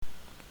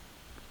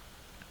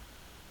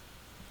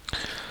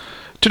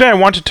Today I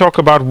want to talk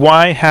about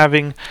why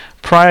having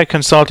prior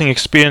consulting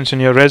experience in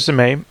your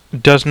resume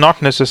does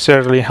not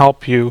necessarily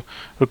help you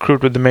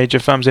recruit with the major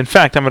firms. In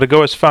fact, I'm going to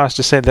go as far as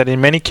to say that in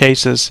many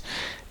cases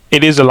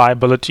it is a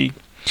liability.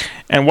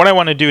 And what I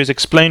want to do is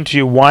explain to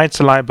you why it's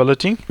a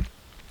liability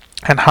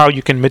and how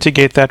you can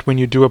mitigate that when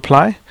you do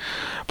apply.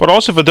 But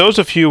also for those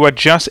of you who are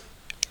just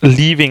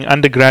leaving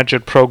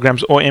undergraduate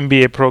programs or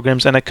MBA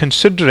programs and are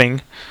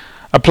considering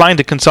applying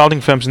to consulting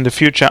firms in the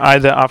future,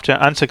 either after an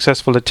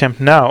unsuccessful attempt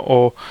now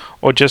or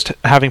just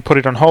having put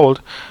it on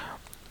hold,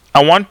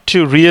 I want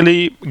to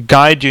really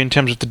guide you in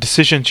terms of the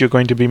decisions you're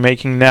going to be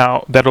making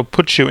now that will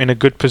put you in a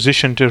good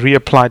position to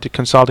reapply to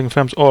consulting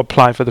firms or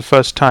apply for the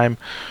first time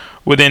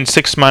within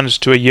 6 months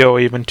to a year or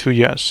even 2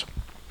 years.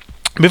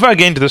 Before I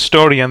get into the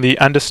story and the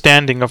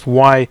understanding of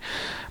why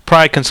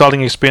prior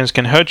consulting experience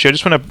can hurt you, I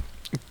just want to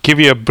give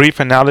you a brief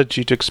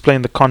analogy to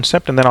explain the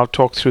concept, and then I'll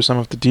talk through some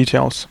of the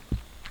details.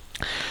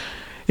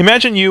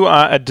 Imagine you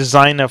are a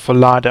designer for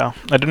Lada.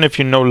 I don't know if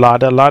you know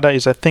Lada. Lada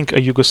is, I think, a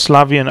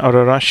Yugoslavian or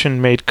a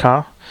Russian-made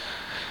car.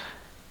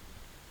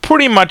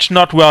 Pretty much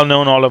not well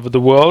known all over the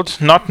world.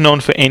 Not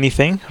known for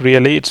anything,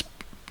 really.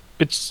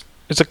 It's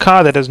a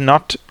car that has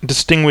not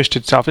distinguished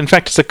itself. In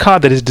fact, it's a car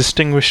that is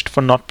distinguished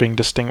for not being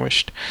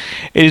distinguished.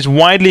 It is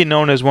widely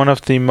known as one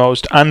of the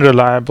most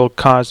unreliable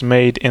cars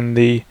made in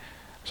the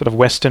sort of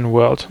Western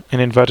world,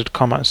 in inverted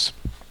commas.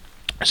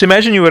 So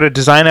imagine you were a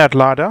designer at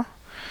Lada.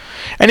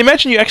 And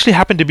imagine you actually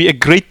happen to be a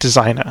great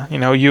designer.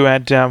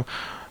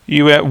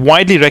 You were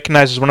widely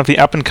recognized as one of the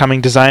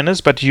up-and-coming designers,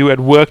 but you had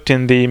worked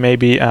in the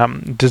maybe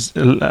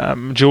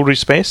jewelry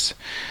space,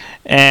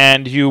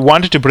 and you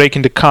wanted to break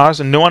into cars,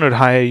 and no one would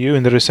hire you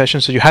in the recession,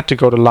 so you had to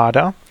go to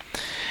Lada.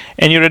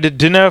 And you're at a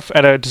dinner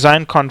at a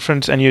design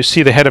conference, and you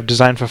see the head of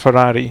design for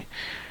Ferrari,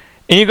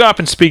 and you go up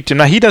and speak to him.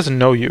 Now, he doesn't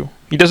know you.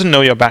 He doesn't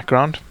know your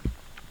background,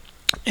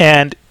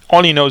 and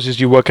all he knows is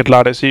you work at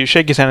Lada. So you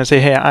shake his hand and say,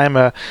 "Hey, I'm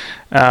a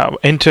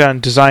intern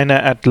designer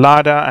at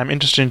Lada. I'm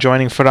interested in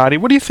joining Ferrari."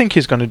 What do you think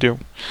he's going to do?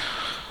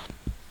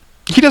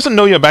 He doesn't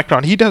know your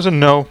background. He doesn't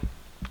know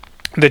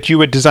that you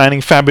were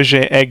designing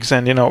Fabergé eggs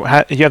and you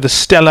have the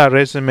stellar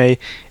resume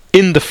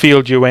in the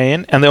field you were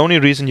in, and the only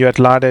reason you're at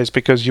Lada is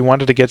because you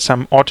wanted to get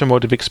some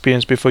automotive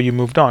experience before you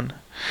moved on.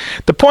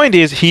 The point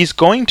is, he's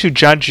going to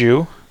judge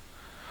you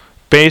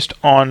based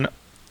on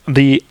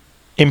the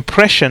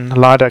impression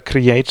Lada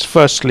creates,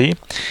 firstly,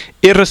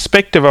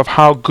 irrespective of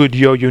how good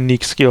your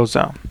unique skills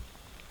are.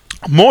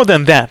 More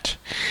than that,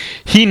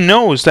 he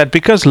knows that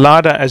because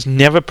Lada has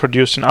never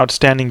produced an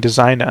outstanding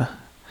designer,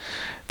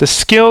 the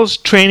skills,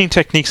 training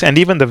techniques, and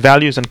even the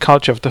values and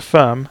culture of the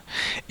firm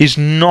is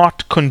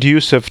not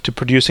conducive to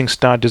producing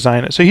star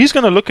designers. So he's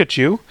going to look at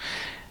you,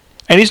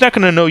 and he's not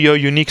going to know your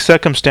unique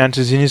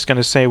circumstances, and he's going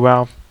to say,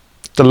 well,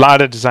 the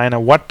Lada designer,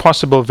 what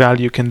possible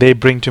value can they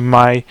bring to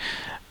my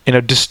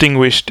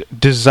distinguished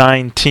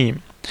design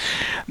team?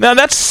 Now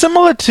that's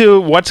similar to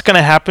what's going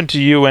to happen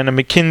to you when a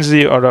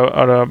McKinsey or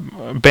a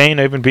Bain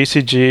or even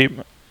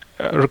BCG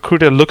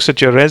recruiter looks at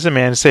your resume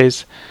and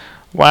says,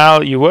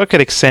 well, you work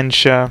at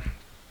Accenture.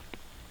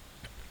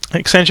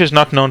 Accenture is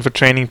not known for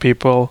training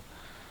people.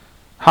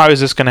 How is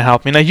this going to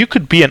help me? Now, you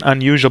could be an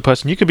unusual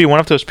person. You could be one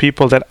of those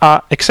people that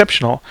are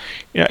exceptional.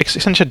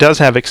 Accenture does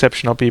have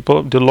exceptional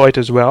people, Deloitte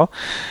as well.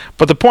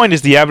 But the point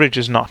is the average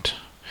is not.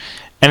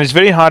 And it's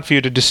very hard for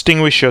you to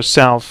distinguish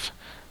yourself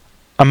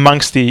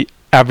amongst the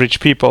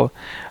average people.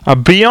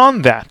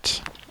 Beyond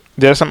that,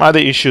 there are some other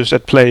issues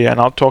at play, and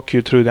I'll talk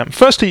you through them.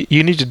 Firstly,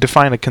 you need to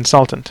define a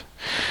consultant.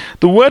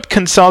 The word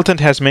consultant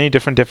has many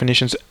different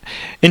definitions.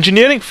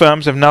 Engineering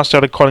firms have now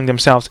started calling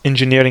themselves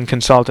engineering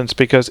consultants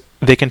because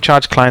they can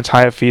charge clients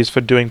higher fees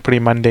for doing pretty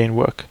mundane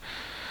work.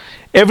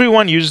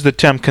 Everyone uses the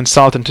term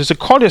consultant. To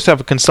call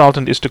yourself a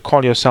consultant is to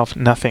call yourself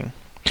nothing.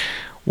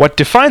 What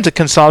defines a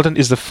consultant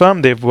is the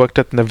firm they've worked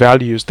at and the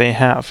values they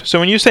have. So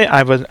when you say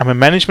I'm a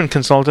management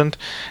consultant,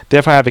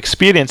 therefore I have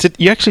experience,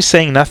 you're actually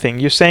saying nothing.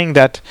 You're saying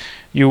that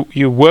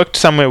you worked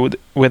somewhere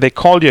where they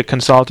called you a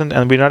consultant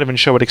and we're not even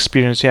sure what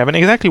experience you have. And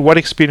exactly what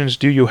experience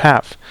do you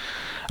have?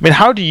 I mean,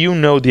 how do you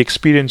know the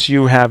experience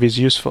you have is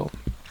useful?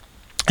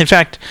 In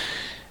fact,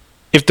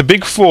 if the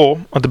big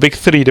four or the big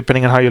three,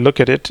 depending on how you look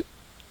at it,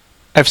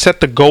 have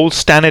set the gold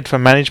standard for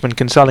management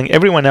consulting,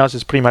 everyone else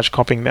is pretty much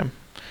copying them.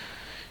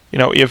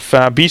 If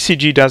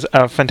BCG does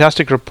a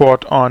fantastic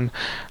report on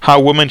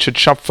how women should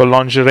shop for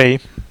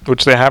lingerie,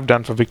 which they have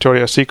done for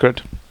Victoria's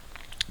Secret,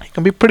 you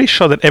can be pretty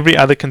sure that every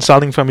other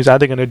consulting firm is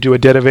either going to do a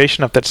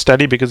derivation of that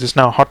study because it's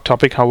now a hot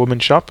topic how women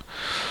shop,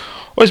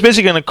 or it's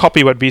basically going to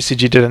copy what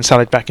BCG did and sell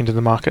it back into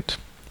the market.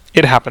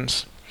 It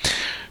happens.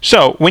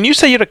 So when you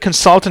say you're a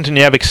consultant and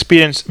you have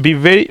experience,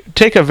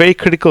 take a very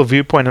critical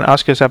viewpoint and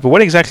ask yourself,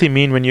 what exactly do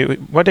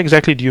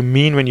you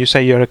mean when you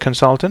say you're a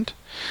consultant?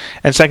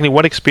 And secondly,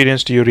 what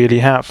experience do you really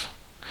have?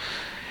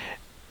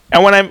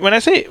 And when I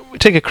say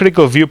take a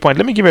critical viewpoint,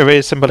 let me give you a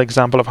very simple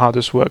example of how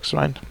this works,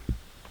 right?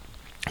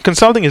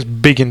 Consulting is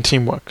big in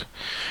teamwork.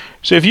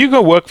 So if you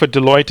go work for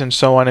Deloitte and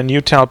so on, and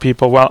you tell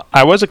people, well,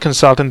 I was a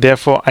consultant,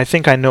 therefore I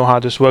think I know how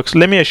this works,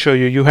 let me assure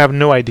you, you have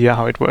no idea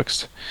how it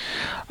works.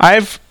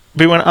 I've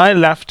But when I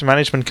left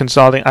management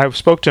consulting, I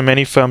spoke to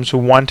many firms who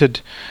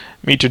wanted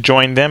me to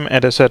join them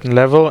at a certain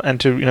level and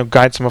to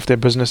guide some of their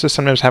businesses.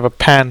 Sometimes have a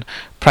pan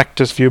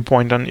practice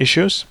viewpoint on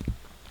issues.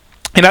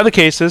 In other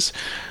cases,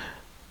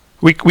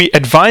 we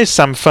advise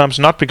some firms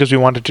not because we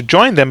wanted to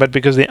join them, but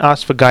because they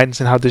asked for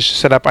guidance on how they should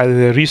set up either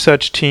their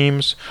research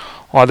teams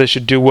or they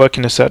should do work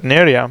in a certain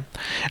area.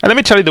 And let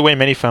me tell you the way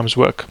many firms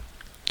work.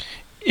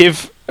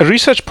 If a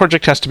research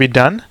project has to be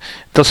done,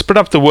 they'll split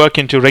up the work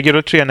into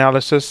regulatory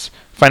analysis,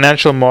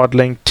 financial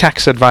modeling,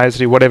 tax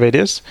advisory, whatever it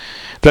is.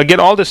 They'll get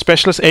all the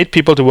specialists, 8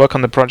 people, to work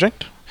on the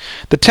project.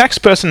 The tax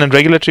person and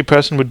regulatory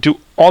person would do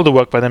all the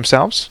work by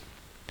themselves.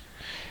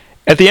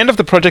 At the end of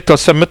the project, they'll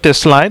submit their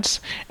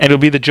slides, and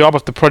it'll be the job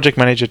of the project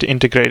manager to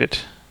integrate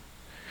it.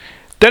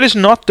 That is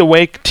not the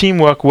way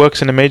teamwork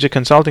works in a major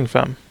consulting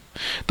firm.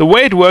 The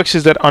way it works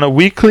is that on a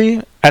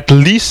weekly, at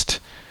least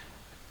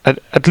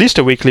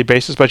a weekly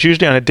basis, but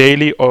usually on a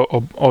daily or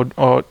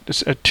a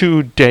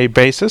 2-day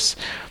basis,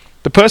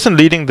 the person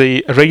leading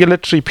the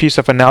regulatory piece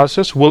of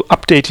analysis will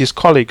update his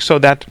colleagues so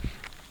that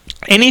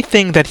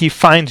anything that he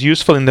finds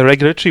useful in the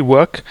regulatory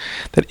work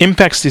that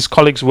impacts his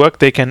colleagues' work,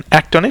 they can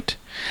act on it.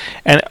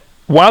 And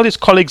while his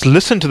colleagues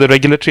listen to the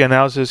regulatory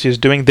analysis he's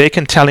doing, they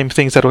can tell him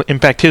things that will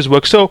impact his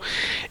work. So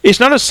it's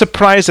not a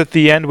surprise at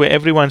the end where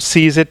everyone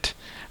sees it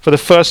for the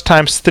first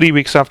time 3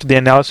 weeks after the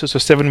analysis or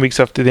 7 weeks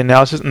after the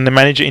analysis, and the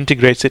manager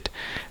integrates it.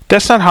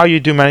 That's not how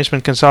you do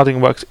management consulting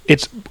works.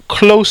 It's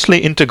closely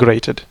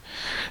integrated.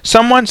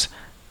 Someone's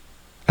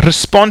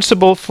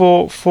responsible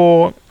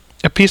for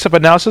a piece of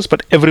analysis,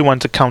 but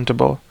everyone's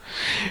accountable.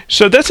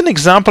 So that's an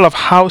example of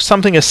how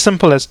something as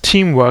simple as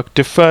teamwork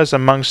differs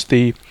amongst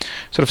the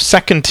sort of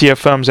second tier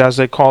firms, as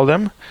they call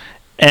them,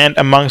 and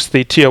amongst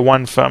the tier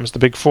 1 firms, the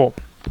big 4.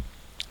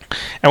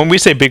 And when we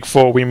say big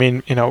 4, we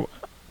mean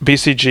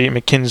BCG,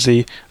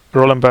 McKinsey,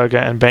 Roland Berger,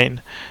 and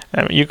Bain.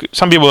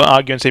 Some people will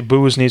argue and say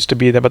Booz needs to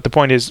be there, but the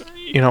point is,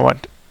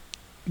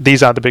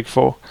 these are the big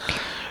 4.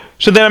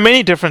 So there are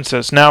many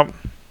differences. Now,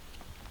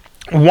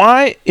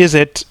 why is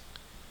it?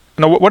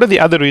 What are the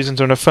other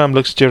reasons when a firm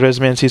looks at your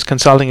resume and sees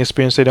consulting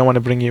experience they don't want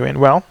to bring you in?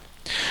 Well,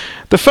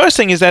 the first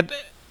thing is that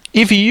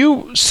if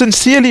you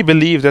sincerely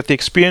believe that the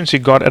experience you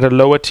got at a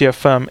lower tier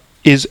firm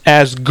is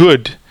as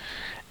good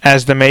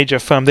as the major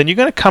firm, then you're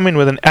going to come in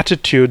with an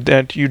attitude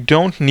that you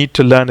don't need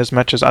to learn as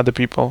much as other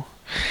people.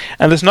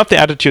 And that's not the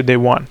attitude they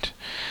want.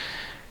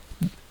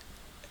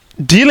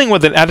 Dealing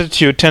with that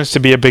attitude tends to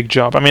be a big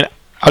job. I mean,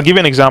 I'll give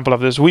you an example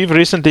of this. We've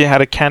recently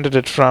had a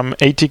candidate from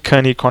A.T.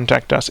 Kearney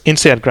contact us,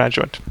 INSEAD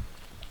graduate,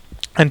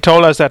 and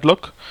told us that,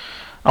 look,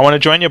 I want to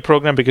join your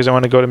program because I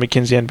want to go to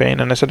McKinsey and Bain.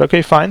 And I said,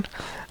 okay, fine.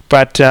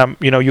 But,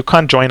 you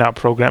can't join our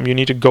program. You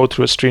need to go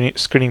through a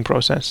screening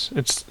process.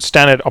 It's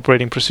standard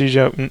operating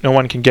procedure. No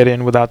one can get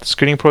in without the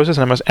screening process.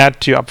 And I must add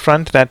to you up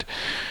front that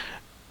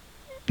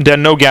there are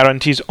no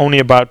guarantees. Only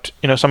about,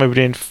 somewhere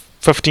between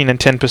 15 and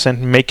 10%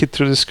 make it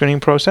through the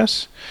screening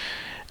process.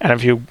 And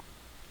if you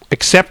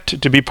accept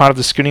to be part of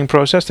the screening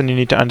process, then you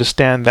need to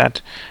understand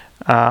that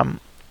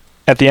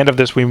at the end of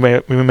this, we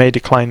may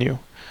decline you.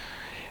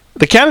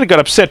 The candidate got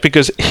upset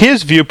because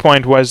his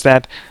viewpoint was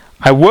that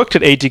I worked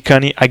at A.T.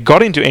 Kearney, I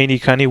got into A.T.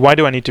 Kearney, why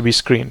do I need to be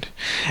screened?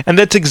 And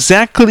that's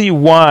exactly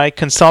why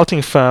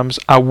consulting firms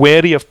are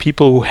wary of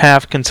people who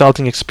have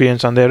consulting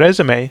experience on their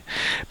resume,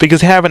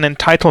 because they have an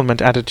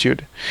entitlement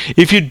attitude.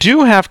 If you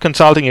do have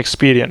consulting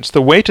experience,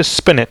 the way to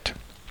spin it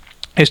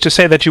is to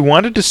say that you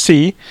wanted to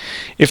see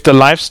if the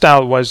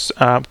lifestyle was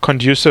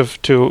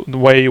conducive to the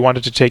way you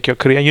wanted to take your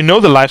career.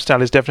 The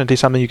lifestyle is definitely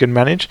something you can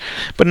manage,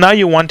 but now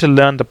you want to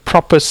learn the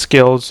proper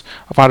skills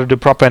of how to do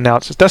proper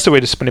analysis. That's the way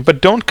to spin it. But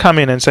don't come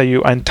in and say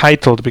you are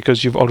entitled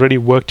because you've already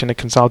worked in a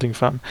consulting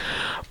firm.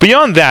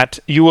 Beyond that,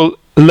 you will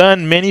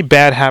learn many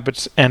bad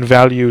habits and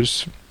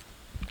values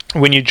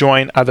when you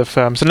join other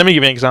firms. And let me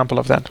give you an example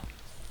of that.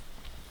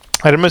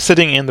 I remember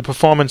sitting in the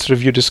performance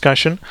review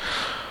discussion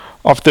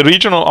of the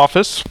regional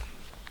office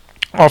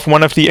of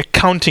one of the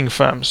accounting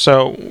firms.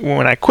 So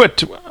when I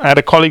quit, I had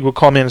a colleague who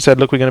called me and said,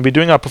 look, we're going to be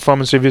doing our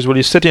performance reviews. Will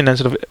you sit in and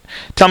sort of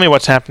tell me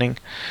what's happening?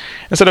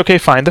 I said, okay,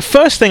 fine. The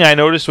first thing I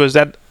noticed was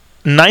that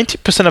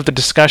 90% of the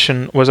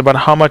discussion was about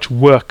how much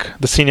work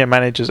the senior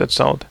managers had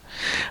sold.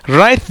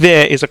 Right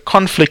there is a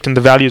conflict in the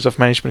values of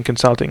management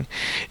consulting.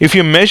 If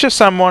you measure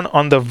someone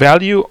on the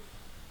value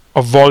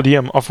of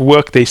volume of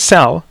work they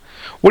sell,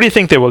 what do you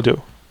think they will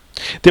do?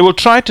 They will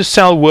try to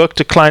sell work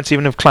to clients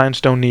even if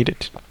clients don't need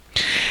it.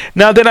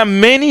 Now, there are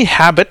many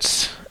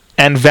habits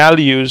and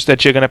values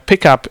that you're going to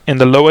pick up in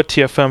the lower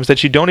tier firms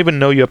that you don't even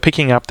know you're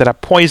picking up that are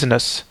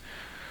poisonous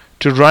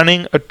to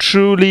running a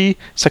truly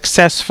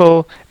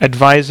successful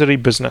advisory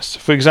business.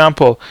 For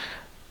example,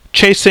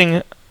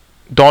 chasing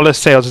dollar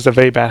sales is a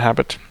very bad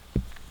habit.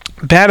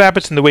 Bad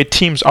habits in the way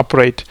teams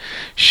operate,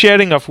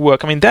 sharing of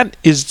work. I mean, that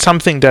is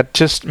something that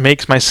just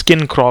makes my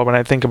skin crawl when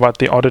I think about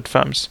the audit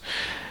firms.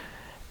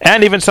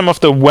 And even some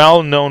of the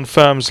well-known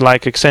firms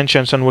like Accenture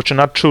and so on, which are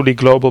not truly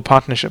global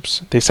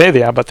partnerships. They say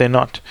they are, but they're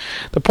not.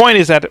 The point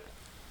is that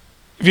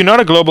if you're not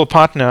a global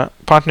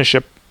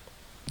partnership,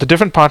 the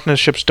different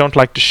partnerships don't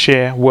like to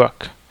share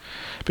work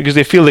because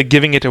they feel they're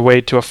giving it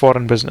away to a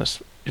foreign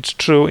business. It's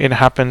true, it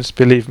happens,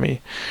 believe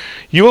me.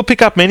 You will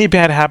pick up many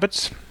bad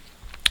habits.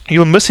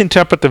 You'll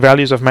misinterpret the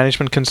values of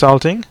management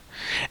consulting,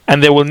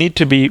 and they will need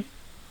to be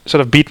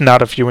sort of beaten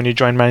out of you when you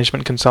join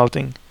management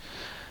consulting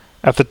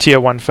at the tier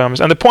 1 firms.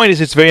 And the point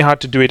is, it's very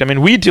hard to do it. I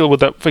mean, we deal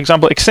with, for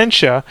example,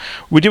 Accenture.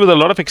 We deal with a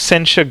lot of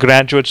Accenture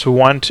graduates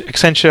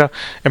Accenture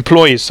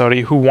employees,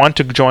 who want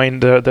to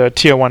join the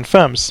tier 1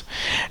 firms.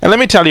 And let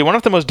me tell you, one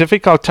of the most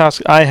difficult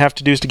tasks I have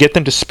to do is to get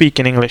them to speak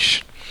in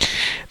English.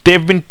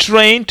 They've been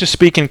trained to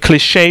speak in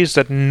cliches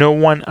that no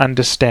one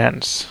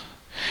understands.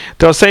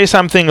 They'll say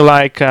something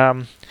like,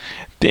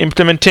 the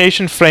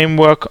implementation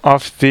framework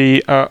of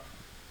the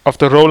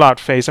rollout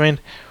phase. I mean,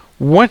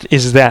 what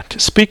is that?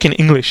 Speak in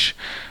English.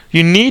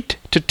 You need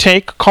to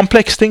take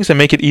complex things and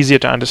make it easier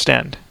to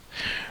understand.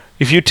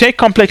 If you take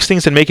complex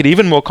things and make it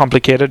even more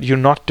complicated, you're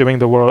not doing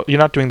the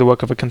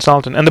work of a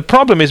consultant. And the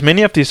problem is,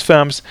 many of these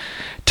firms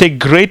take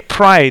great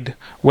pride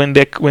when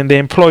their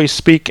employees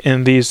speak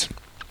in this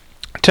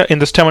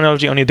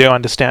terminology only they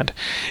understand.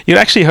 You're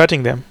actually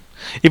hurting them.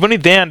 If only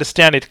they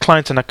understand it,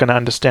 clients are not going to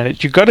understand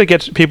it. You've got to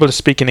get people to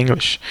speak in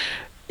English.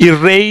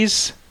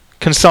 Erase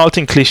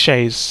consulting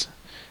cliches.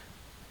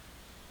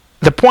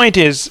 The point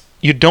is,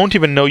 you don't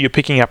even know you're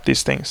picking up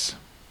these things.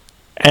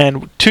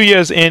 And 2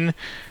 years in,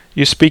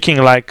 you're speaking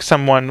like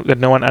someone that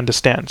no one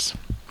understands.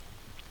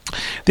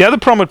 The other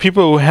problem with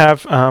people who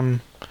have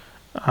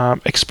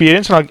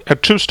experience, like a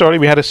true story,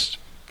 we had a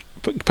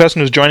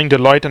person who's joining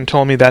Deloitte and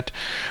told me that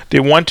they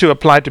want to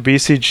apply to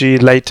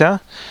BCG later,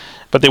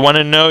 but they want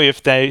to know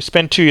if they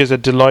spend 2 years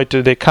at Deloitte,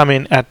 do they come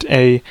in at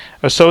a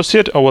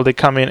associate or will they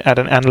come in at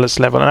an analyst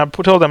level? And I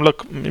told them,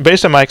 look,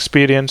 based on my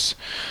experience,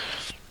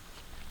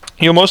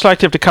 you're most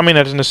likely have to come in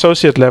at an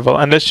associate level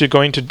unless you're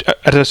going to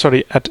at an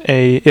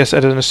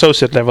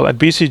associate level. At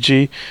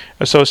BCG,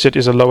 associate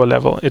is a lower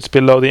level. It's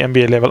below the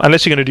MBA level,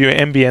 unless you're going to do your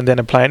MBA and then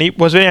apply. And he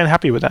was very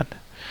unhappy with that.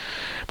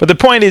 But the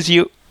point is,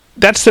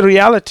 that's the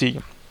reality.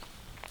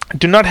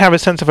 Do not have a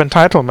sense of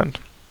entitlement.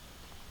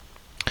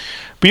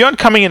 Beyond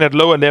coming in at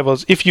lower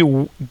levels, if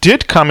you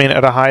did come in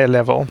at a higher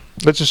level,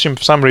 let's assume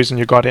for some reason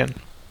you got in,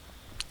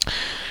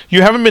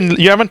 you haven't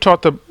been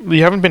taught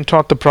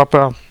the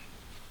proper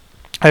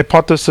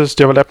hypothesis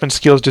development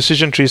skills,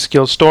 decision tree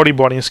skills,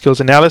 storyboarding skills,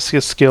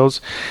 analysis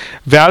skills,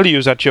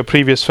 values at your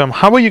previous firm.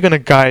 How are you going to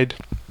guide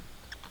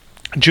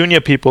junior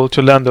people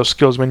to learn those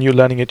skills when you're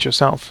learning it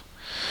yourself?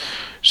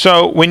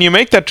 So when you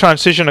make that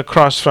transition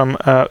across from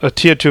a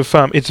tier 2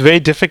 firm, it's very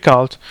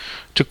difficult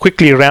to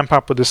quickly ramp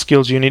up with the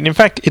skills you need. In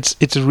fact,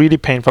 it's really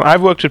painful.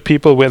 I've worked with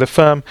people where the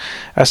firm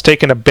has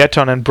taken a bet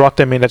on and brought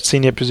them in at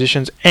senior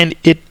positions, and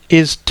it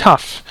is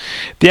tough.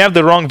 They have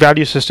the wrong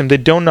value system. They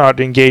don't know how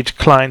to engage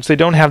clients. They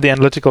don't have the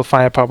analytical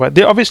firepower.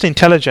 They're obviously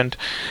intelligent,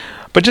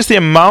 but just the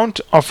amount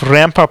of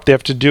ramp up they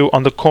have to do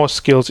on the core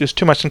skills is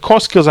too much. And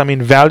core skills, I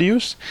mean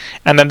values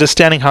and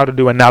understanding how to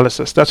do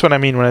analysis. That's what I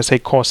mean when I say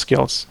core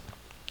skills.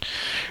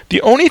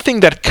 The only thing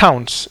that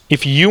counts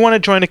if you want to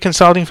join a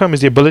consulting firm is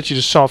the ability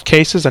to solve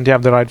cases and to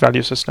have the right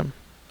value system.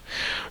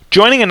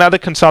 Joining another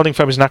consulting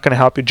firm is not going to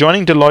help you.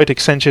 Joining Deloitte,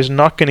 Accenture is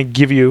not going to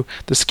give you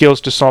the skills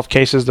to solve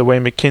cases the way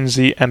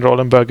McKinsey and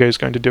Roland Berger is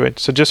going to do it.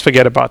 So just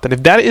forget about that.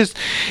 If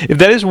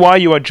that is why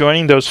you are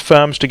joining those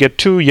firms, to get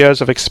 2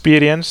 years of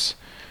experience,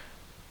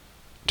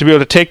 to be able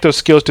to take those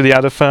skills to the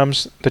other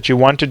firms that you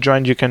want to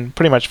join, you can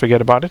pretty much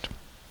forget about it.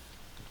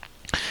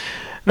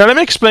 Now let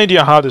me explain to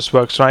you how this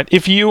works, right?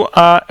 If you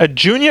are a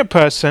junior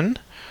person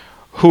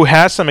who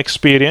has some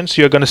experience,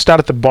 you're going to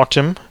start at the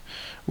bottom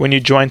when you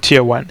join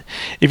tier 1.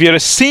 If you're a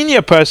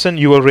senior person,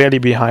 you will rarely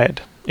be hired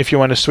if you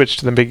want to switch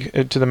to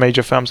the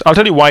major firms. I'll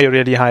tell you why you're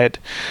really hired.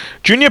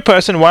 Junior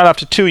person, while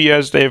after 2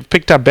 years they've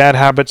picked up bad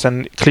habits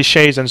and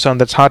cliches and so on,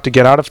 that's hard to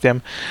get out of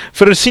them.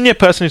 For a senior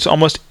person, it's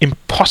almost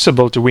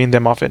impossible to wean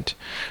them off it.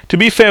 To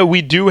be fair,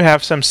 we do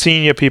have some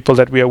senior people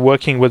that we are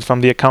working with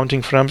from the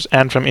accounting firms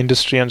and from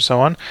industry and so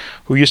on,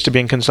 who used to be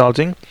in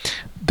consulting.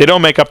 They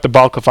don't make up the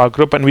bulk of our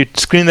group, and we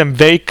screen them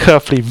very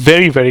carefully,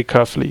 very, very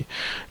carefully,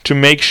 to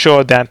make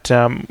sure that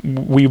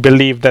we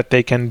believe that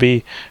they can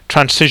be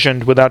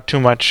transitioned without too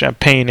much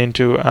pain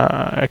into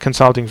a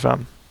consulting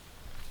firm.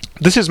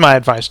 This is my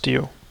advice to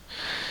you.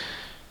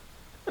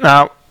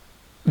 Now,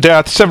 there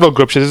are several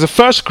groups. There's the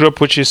first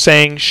group which is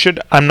saying,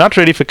 I'm not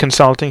ready for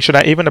consulting. Should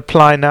I even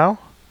apply now?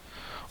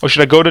 Or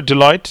should I go to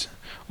Deloitte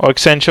or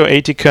Accenture,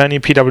 A.T. Kearney,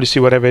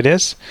 PwC, whatever it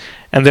is,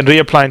 and then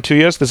reapply in 2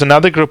 years? There's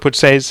another group which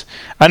says,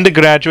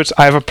 undergraduates,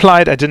 I've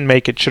applied, I didn't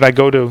make it. Should I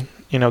go to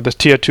the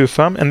tier 2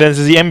 firm? And then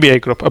there's the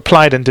MBA group,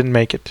 applied and didn't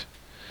make it.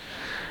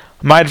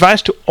 My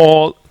advice to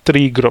all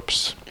three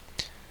groups: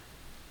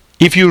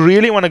 if you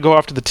really want to go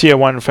after the tier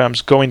 1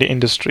 firms, go into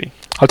industry.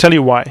 I'll tell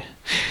you why.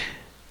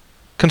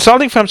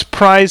 Consulting firms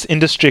prize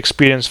industry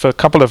experience for a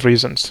couple of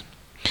reasons.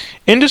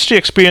 Industry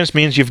experience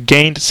means you've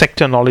gained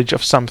sector knowledge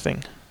of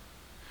something.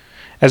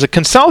 As a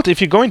consultant,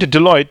 if you go into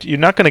Deloitte, you're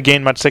not going to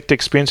gain much sector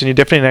experience, and you're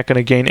definitely not going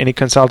to gain any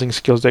consulting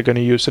skills they're going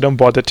to use, so don't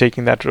bother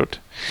taking that route.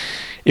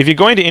 If you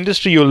go into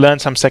industry, you'll learn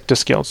some sector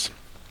skills.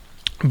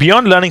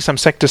 Beyond learning some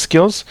sector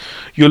skills,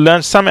 you'll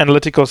learn some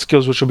analytical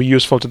skills which will be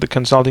useful to the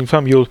consulting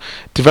firm. You'll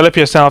develop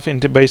yourself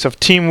in the base of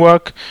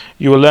teamwork.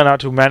 You will learn how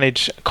to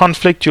manage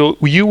conflict. You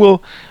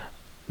will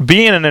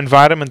be in an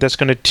environment that's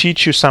going to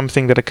teach you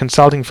something that a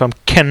consulting firm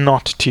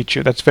cannot teach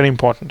you. That's very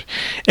important.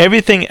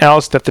 Everything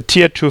else that the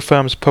tier 2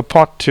 firms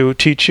purport to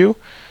teach you,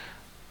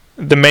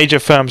 the major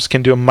firms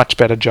can do a much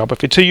better job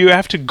of it. So you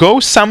have to go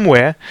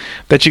somewhere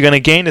that you're going to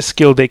gain a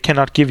skill they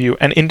cannot give you,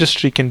 and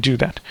industry can do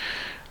that.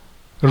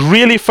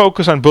 Really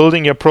focus on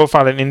building your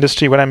profile in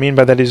industry. What I mean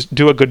by that is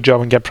do a good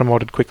job and get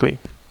promoted quickly.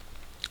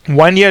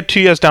 1 year, 2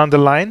 years down the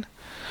line,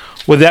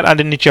 with that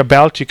underneath your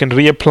belt, you can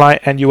reapply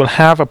and you will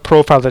have a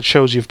profile that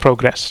shows you've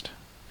progressed.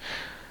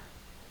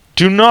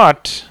 Do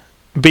not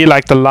be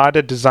like the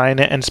Lada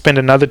designer and spend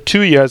another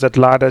 2 years at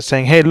Lada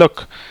saying, hey,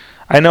 look,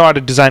 I know how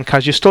to design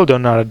cars. You still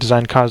don't know how to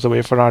design cars the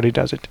way Ferrari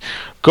does it.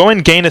 Go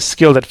and gain a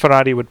skill that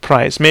Ferrari would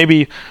prize.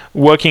 Maybe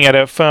working at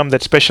a firm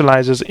that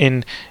specializes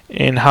in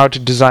how to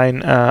design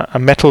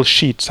metal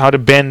sheets, how to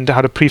bend,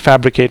 how to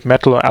prefabricate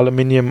metal or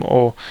aluminium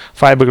or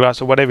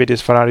fiberglass or whatever it is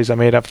Ferraris are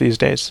made of these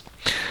days.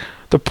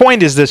 The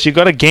point is this: you've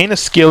got to gain a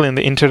skill in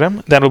the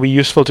interim that will be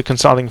useful to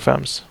consulting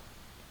firms.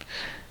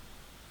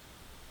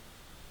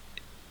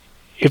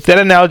 If that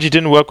analogy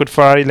didn't work with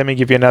Ferrari, let me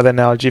give you another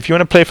analogy. If you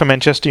want to play for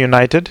Manchester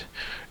United,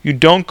 you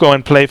don't go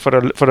and play for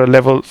a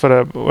level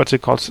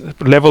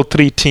level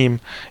 3 team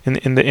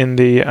in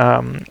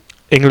the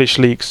English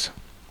leagues.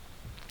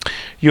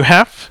 You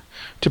have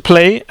to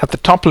play at the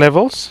top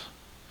levels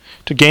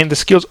to gain the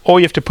skills, or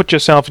you have to put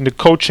yourself into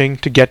coaching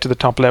to get to the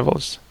top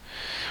levels.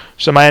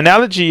 So my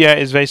analogy here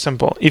is very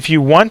simple. If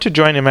you want to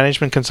join a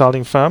management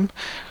consulting firm,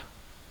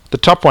 the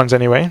top ones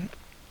anyway,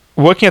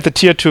 working at the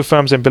tier 2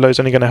 firms and below is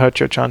only going to hurt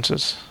your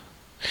chances.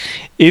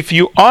 If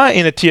you are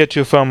in a tier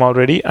 2 firm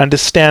already,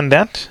 understand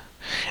that.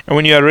 And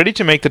when you are ready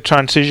to make the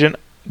transition,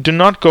 do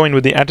not go in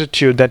with the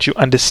attitude that you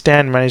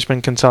understand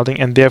management consulting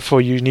and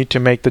therefore you need to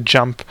make the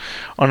jump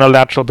on a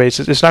lateral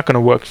basis. It's not going to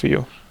work for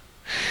you.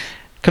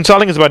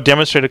 Consulting is about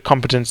demonstrated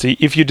competency.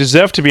 If you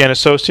deserve to be an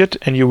associate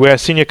and you were a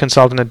senior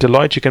consultant at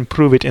Deloitte, you can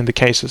prove it in the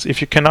cases.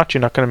 If you cannot,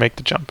 you're not going to make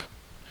the jump.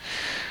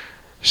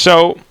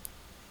 So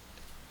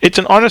it's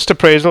an honest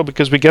appraisal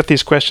because we get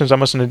these questions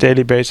almost on a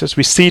daily basis.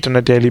 We see it on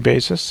a daily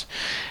basis.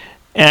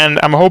 And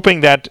I'm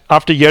hoping that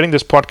after hearing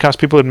this podcast,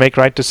 people would make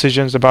right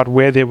decisions about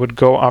where they would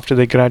go after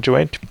they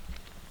graduate.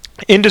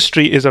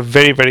 Industry is a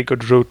very, very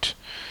good route.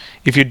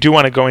 If you do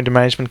want to go into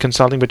management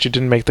consulting, but you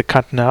didn't make the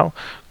cut now,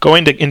 go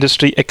into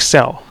industry,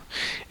 excel.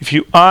 If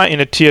you are in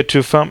a tier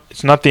 2 firm,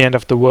 it's not the end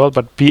of the world,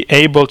 but be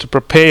able to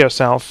prepare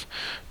yourself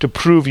to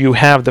prove you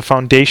have the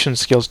foundation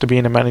skills to be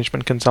in a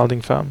management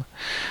consulting firm.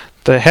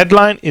 The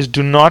headline is: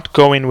 do not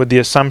go in with the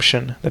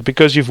assumption that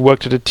because you've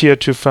worked at a tier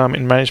 2 firm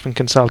in management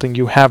consulting,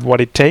 you have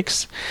what it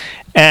takes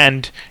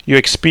and your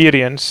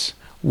experience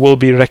will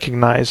be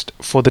recognized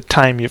for the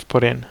time you've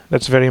put in.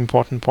 That's a very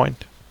important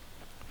point.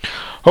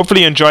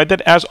 Hopefully you enjoyed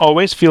that. As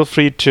always, feel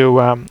free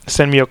to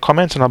send me your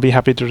comments and I'll be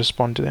happy to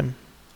respond to them.